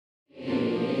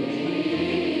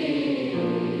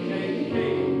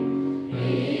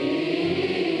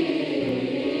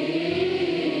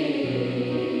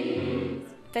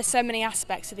there's so many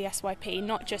aspects of the SYP,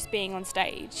 not just being on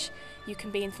stage. You can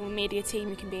be in the media team,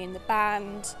 you can be in the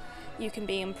band, you can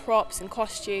be in props and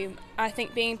costume. I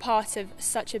think being part of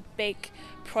such a big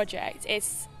project,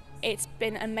 it's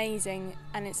been amazing,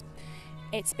 and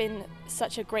it's been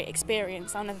such a great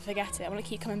experience. I'll never forget it. I want to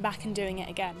keep coming back and doing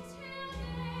it again.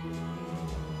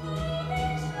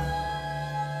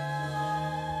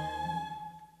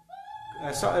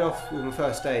 I started off with my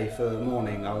first day for the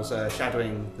morning. I was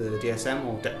shadowing the DSM,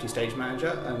 or Deputy Stage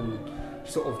Manager, and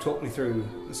she sort of talked me through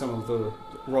some of the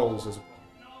roles as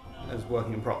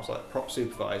working in props, like prop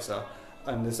supervisor,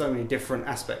 and there's so many different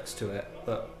aspects to it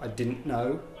that I didn't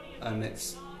know, and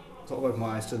it's sort of opened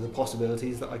my eyes to the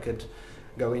possibilities that I could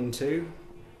go into.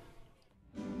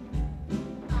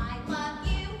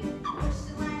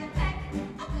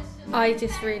 I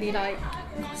just really like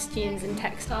costumes and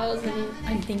textiles, and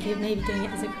I'm thinking of maybe doing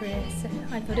it as a career, so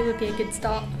I thought it would be a good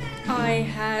start.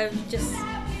 I've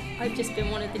just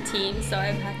been one of the teams, so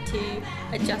I've had to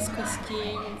adjust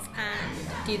costumes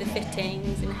and do the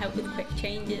fittings and help with quick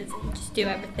changes and just do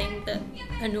everything that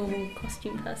a normal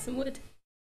costume person would.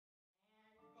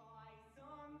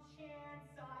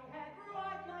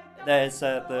 There's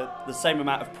the same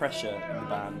amount of pressure in the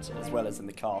band as well as in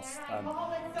the cast,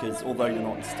 because although you're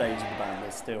not on stage in the band,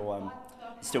 they're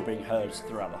still being heard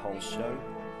throughout the whole show.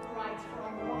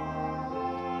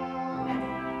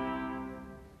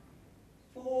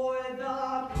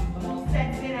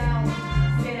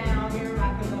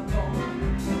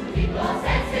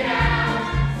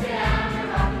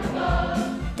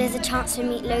 There's a chance to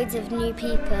meet loads of new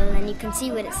people, and you can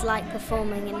see what it's like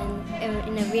performing in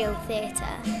a real theatre,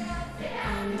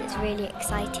 and it's really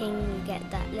exciting. You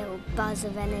get that little buzz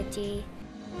of energy.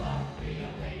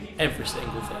 Every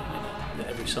single thing in it,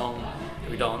 every song,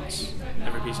 every dance,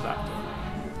 every piece of acting,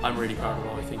 I'm really proud of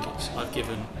what I think I've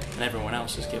given, and everyone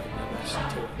else has given their best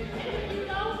to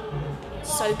it.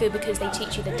 So good because they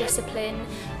teach you the discipline,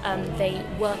 they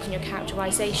work on your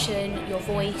characterisation, your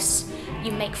voice,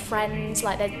 you make friends.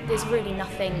 Like there's really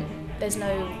nothing, there's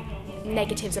no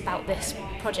negatives about this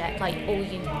project. Like all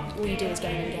you do is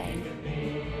gain and gain.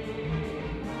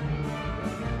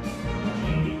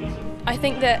 I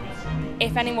think that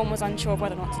if anyone was unsure of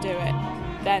whether or not to do it,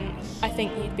 then I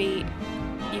think you'd be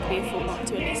a fool not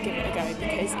to at least give it a go,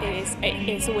 because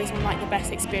it's always been like the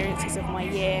best experiences of my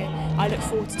year. I look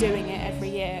forward to doing it every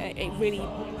year.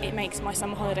 It makes my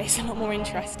summer holidays a lot more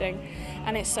interesting,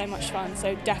 and it's so much fun.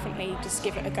 So definitely just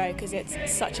give it a go, because it's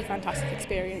such a fantastic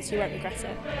experience. You won't regret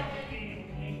it.